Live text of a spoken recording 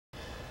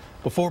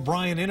Before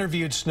Brian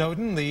interviewed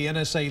Snowden, the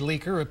NSA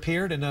leaker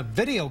appeared in a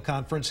video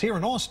conference here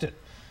in Austin.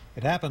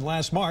 It happened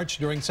last March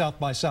during South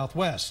by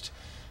Southwest.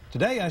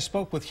 Today I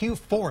spoke with Hugh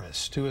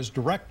Forrest, who is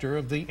director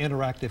of the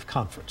interactive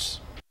conference.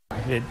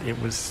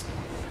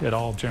 It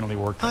all generally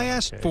worked out. I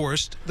asked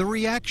Forrest the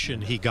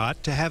reaction he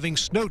got to having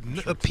Snowden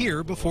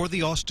appear before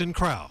the Austin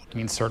crowd. I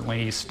mean,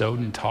 certainly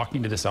Snowden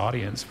talking to this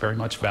audience very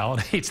much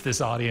validates this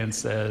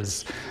audience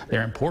as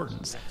their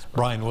importance.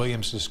 Brian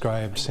Williams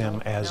describes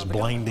him as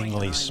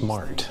blindingly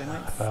smart.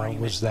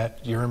 Was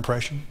that your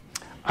impression?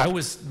 I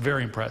was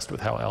very impressed with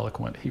how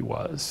eloquent he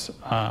was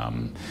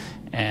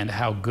and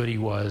how good he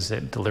was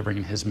at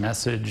delivering his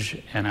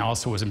message. And I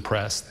also was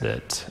impressed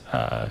that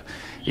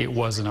it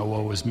wasn't a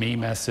woe is me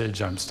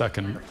message, I'm stuck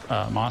in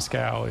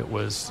Moscow. It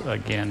was,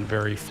 again,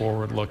 very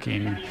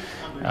forward-looking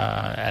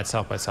at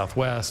South by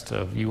Southwest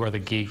of you are the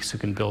geeks who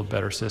can build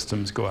better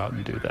systems, go out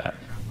and do that.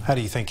 How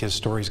do you think his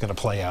story is going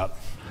to play out?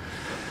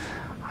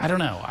 I don't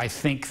know. I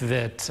think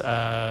that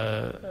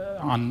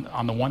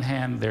on the one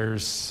hand,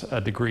 there's a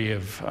degree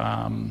of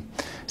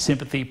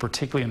sympathy,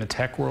 particularly in the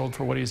tech world,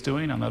 for what he's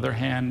doing. On the other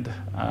hand,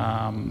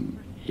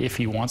 if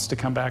he wants to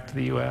come back to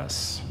the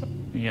U.S.,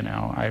 you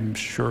know, I'm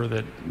sure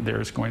that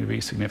there's going to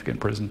be significant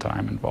prison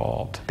time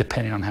involved.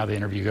 Depending on how the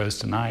interview goes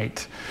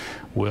tonight,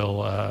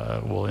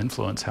 will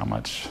influence how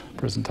much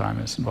prison time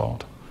is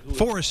involved.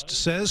 Forrest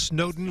says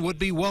Snowden would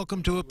be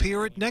welcome to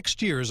appear at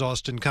next year's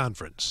Austin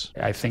conference.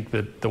 I think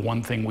that the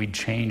one thing we'd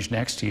change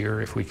next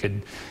year, if we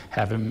could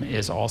have him,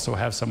 is also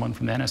have someone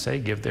from the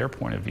NSA give their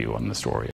point of view on the story.